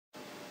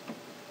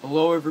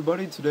Hello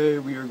everybody, today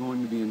we are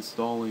going to be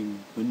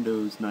installing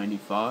Windows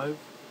 95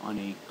 on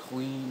a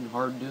clean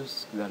hard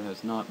disk that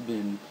has not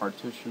been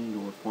partitioned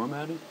or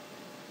formatted.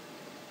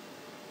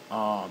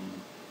 I'm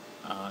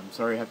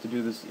sorry I have to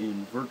do this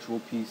in Virtual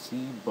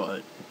PC,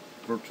 but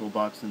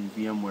VirtualBox and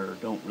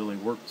VMware don't really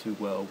work too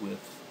well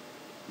with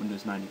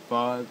Windows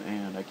 95,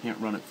 and I can't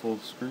run it full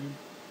screen.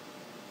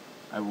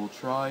 I will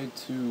try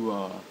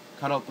to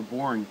cut out the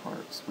boring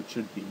parts, which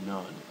should be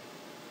none.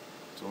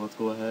 So let's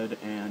go ahead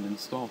and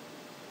install.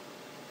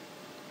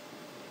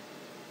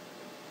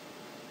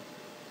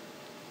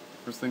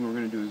 First thing we're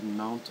going to do is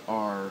mount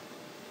our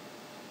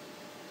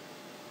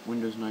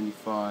Windows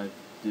 95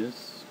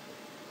 disk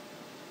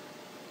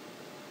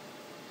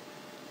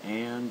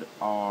and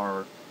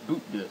our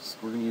boot disk.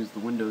 We're going to use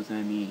the Windows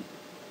ME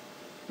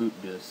boot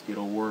disk.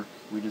 It'll work,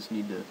 we just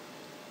need to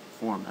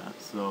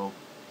format. So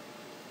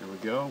there we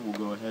go. We'll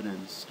go ahead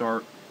and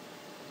start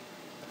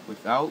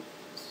without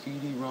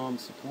CD-ROM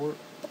support.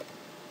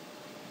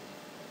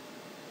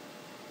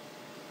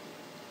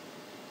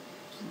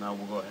 So now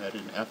we'll go ahead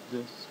and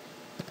F-disk.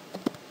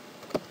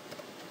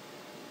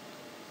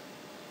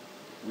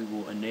 We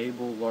will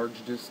enable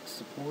large disk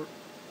support.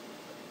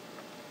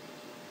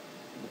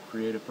 We'll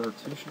create a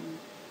partition,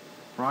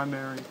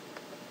 primary,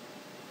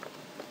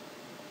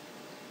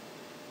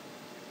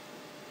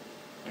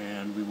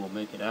 and we will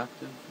make it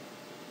active.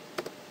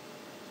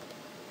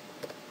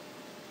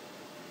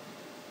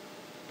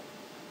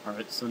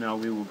 Alright, so now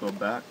we will go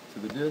back to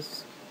the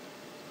disk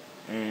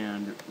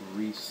and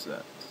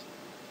reset.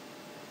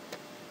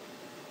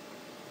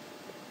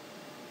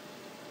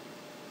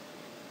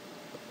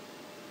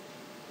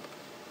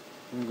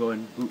 We can go ahead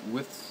and boot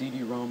with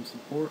CD-ROM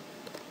support.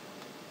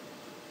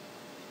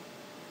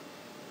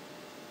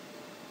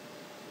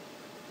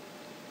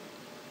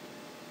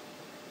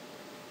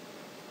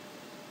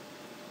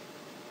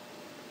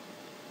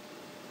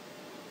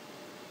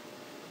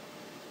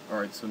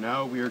 Alright, so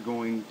now we are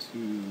going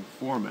to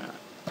format.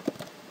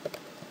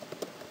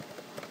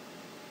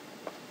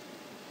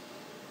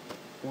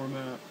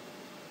 Format.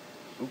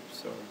 Oops,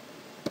 sorry.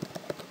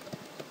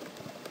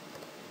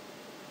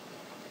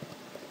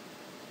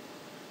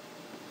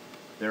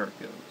 There it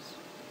goes.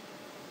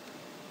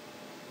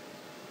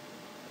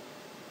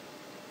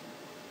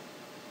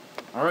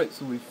 Alright,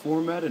 so we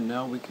formatted,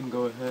 now we can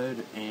go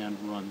ahead and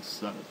run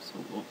setup. So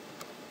we'll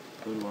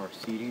go to our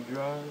CD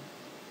drive.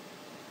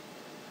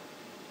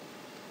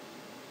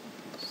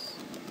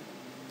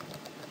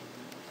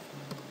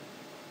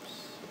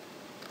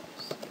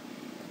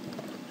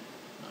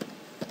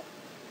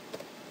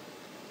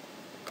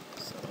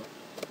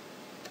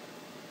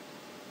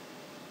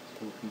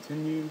 We'll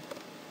continue,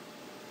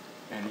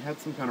 and it had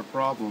some kind of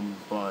problem,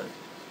 but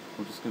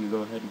we're just going to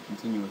go ahead and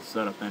continue with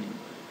setup anyway.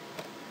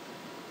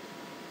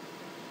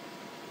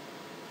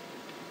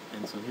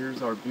 And so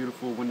here's our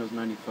beautiful Windows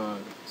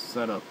 95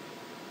 setup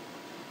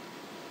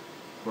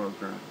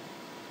program.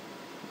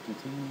 We'll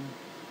continue.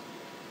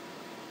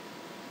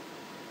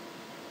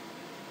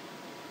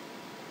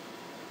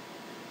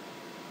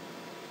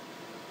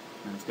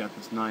 And it's got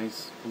this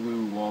nice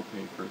blue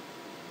wallpaper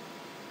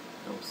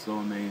that was so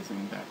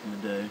amazing back in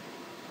the day.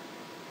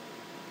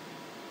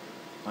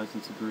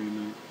 License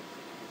agreement.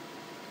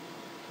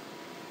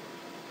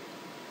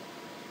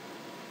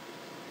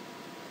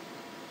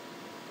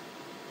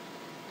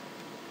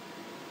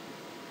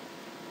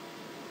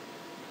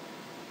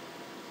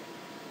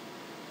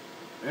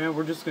 And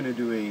we're just going to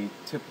do a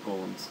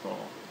typical install.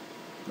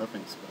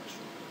 Nothing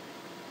special.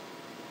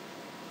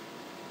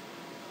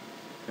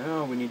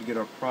 Now we need to get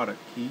our product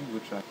key,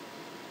 which I...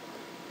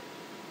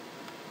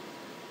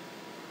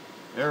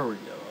 There we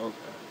go, okay.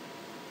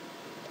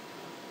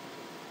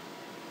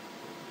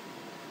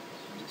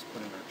 So just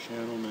put in our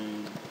channel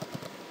name.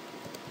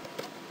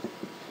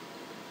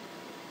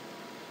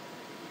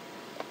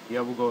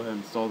 Yeah, we'll go ahead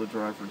and install the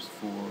drivers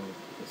for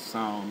the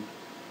sound.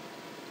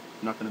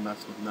 I'm not going to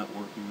mess with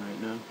networking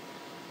right now.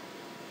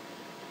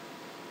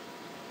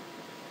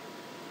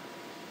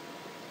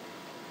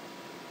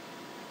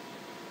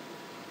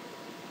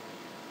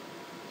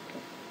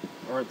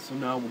 Alright, so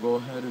now we'll go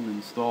ahead and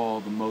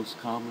install the most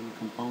common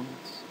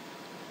components.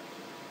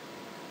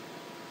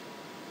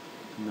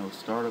 No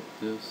startup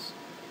disk.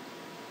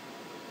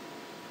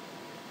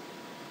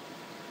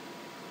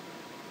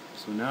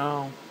 So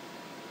now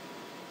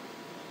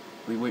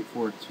we wait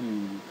for it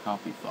to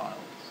copy files.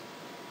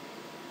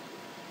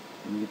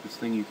 When you get this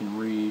thing you can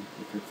read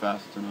if you're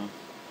fast enough.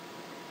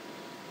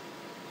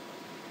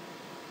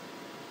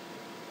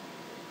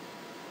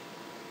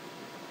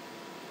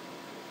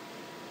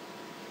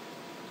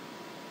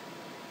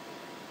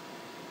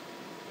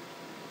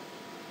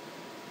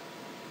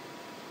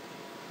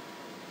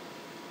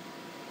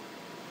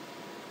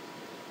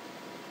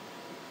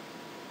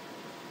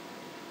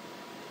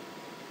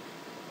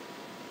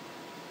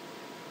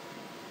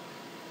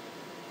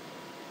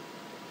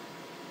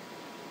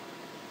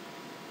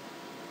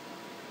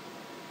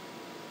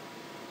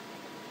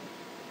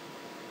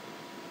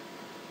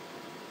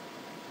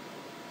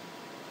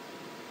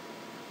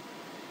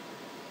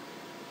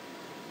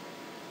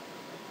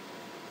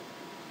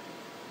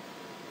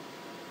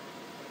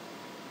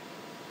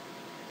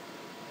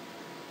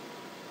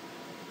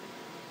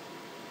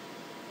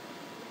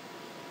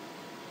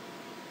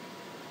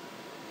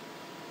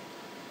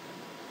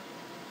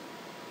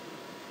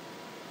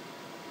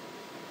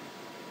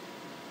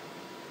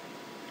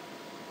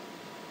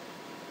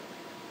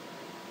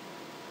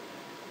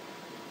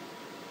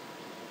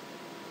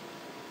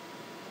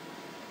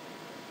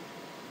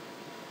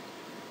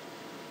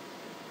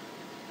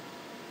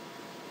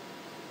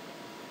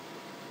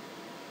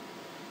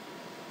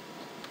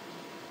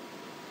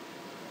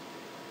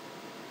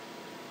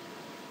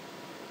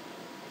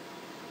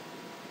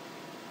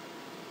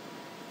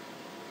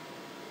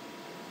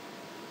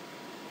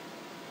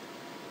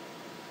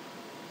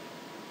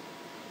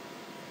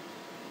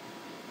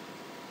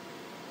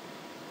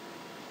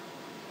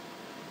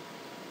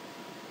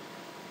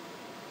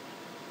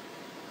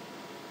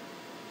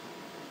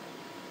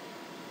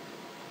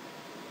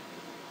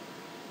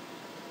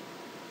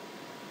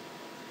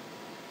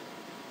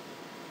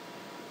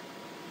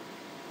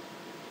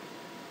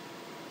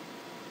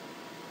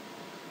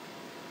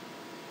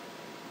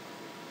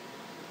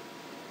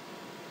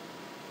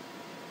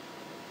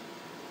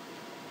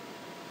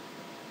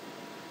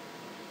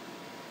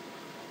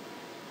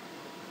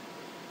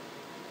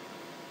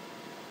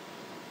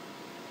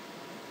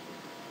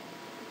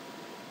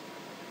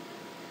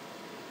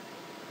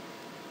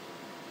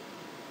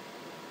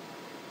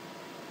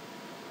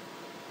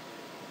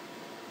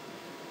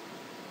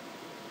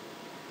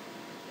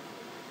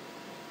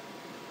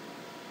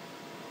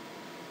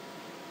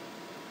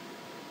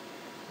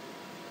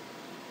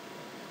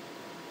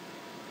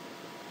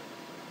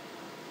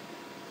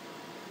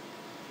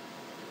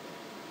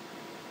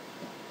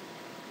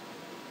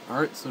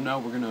 Alright, so now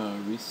we're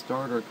gonna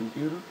restart our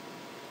computer.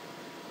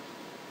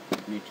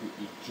 We need to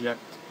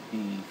eject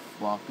the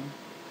floppy.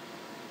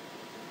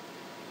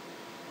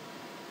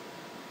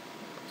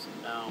 So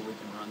now we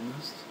can run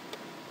this.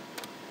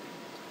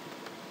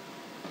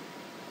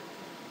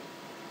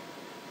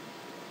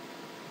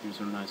 Here's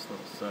our nice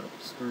little setup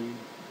screen.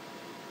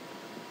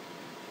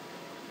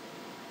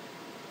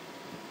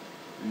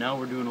 And now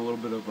we're doing a little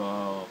bit of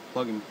a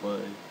plug and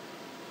play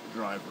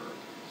driver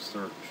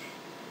search.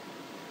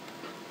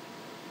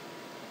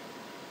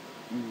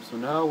 So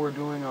now we're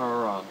doing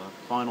our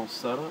final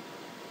setup.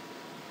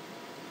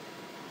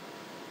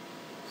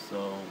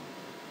 So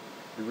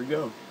here we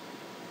go.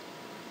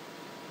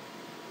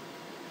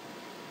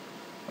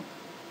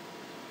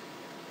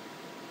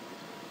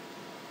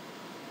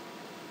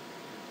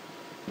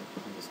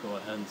 I'll just go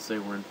ahead and say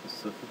we're in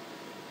Pacific.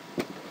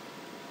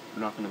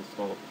 We're not going to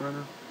install a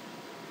printer.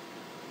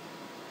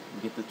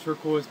 We get the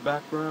turquoise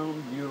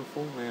background,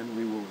 beautiful, and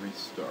we will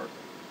restart.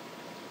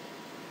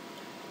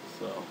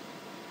 So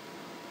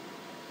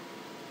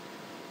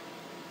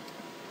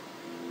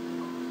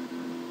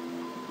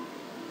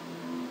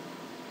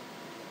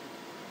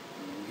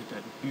get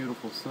that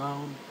beautiful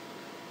sound.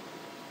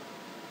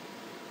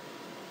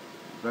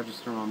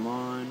 Register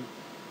online.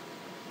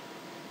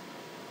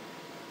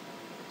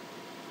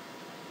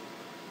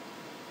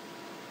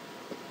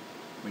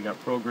 We got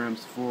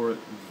programs for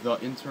the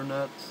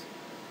internet.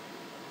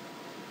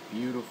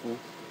 Beautiful.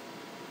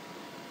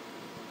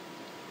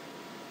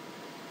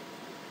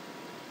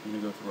 I'm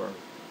going to go through our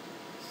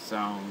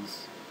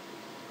sounds.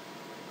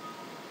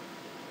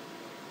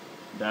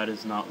 That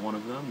is not one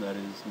of them. That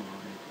is my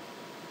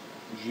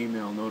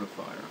Gmail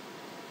notifier.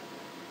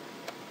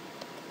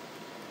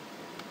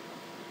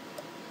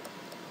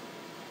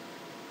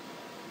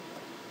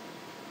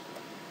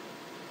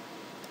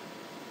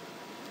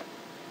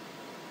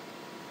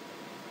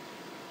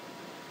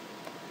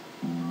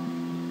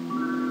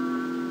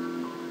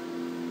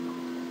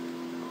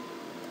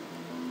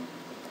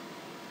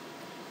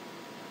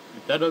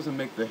 If that doesn't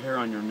make the hair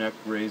on your neck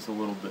raise a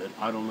little bit,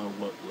 I don't know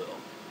what will.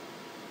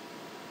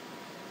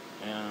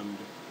 And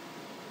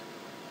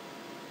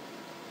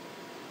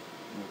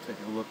we'll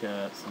take a look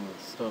at some of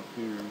the stuff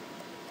here.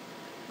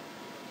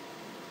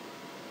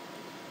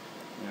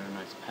 There are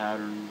nice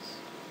patterns,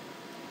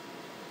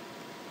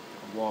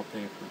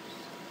 wallpapers.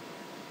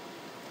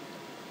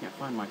 Can't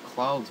find my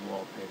clouds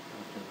wallpaper. I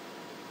have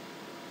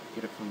to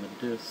get it from the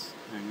disk.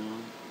 Hang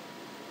on.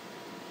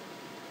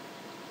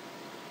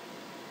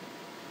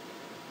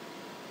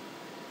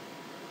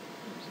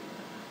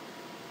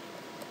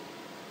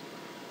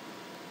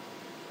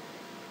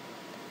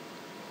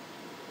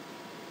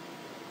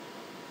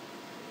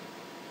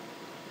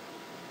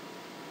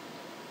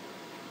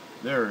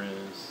 There it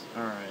is.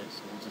 Alright,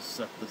 so we'll just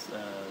set this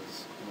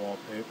as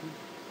wallpaper.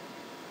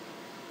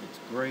 It's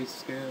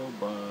grayscale,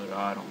 but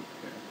I don't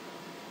care.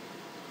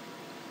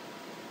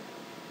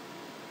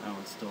 That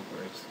one's still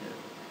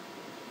grayscale.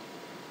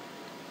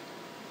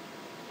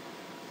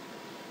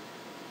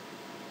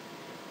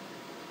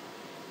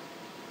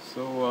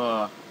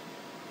 So,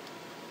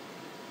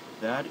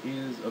 that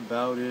is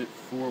about it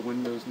for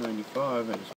Windows 95. I just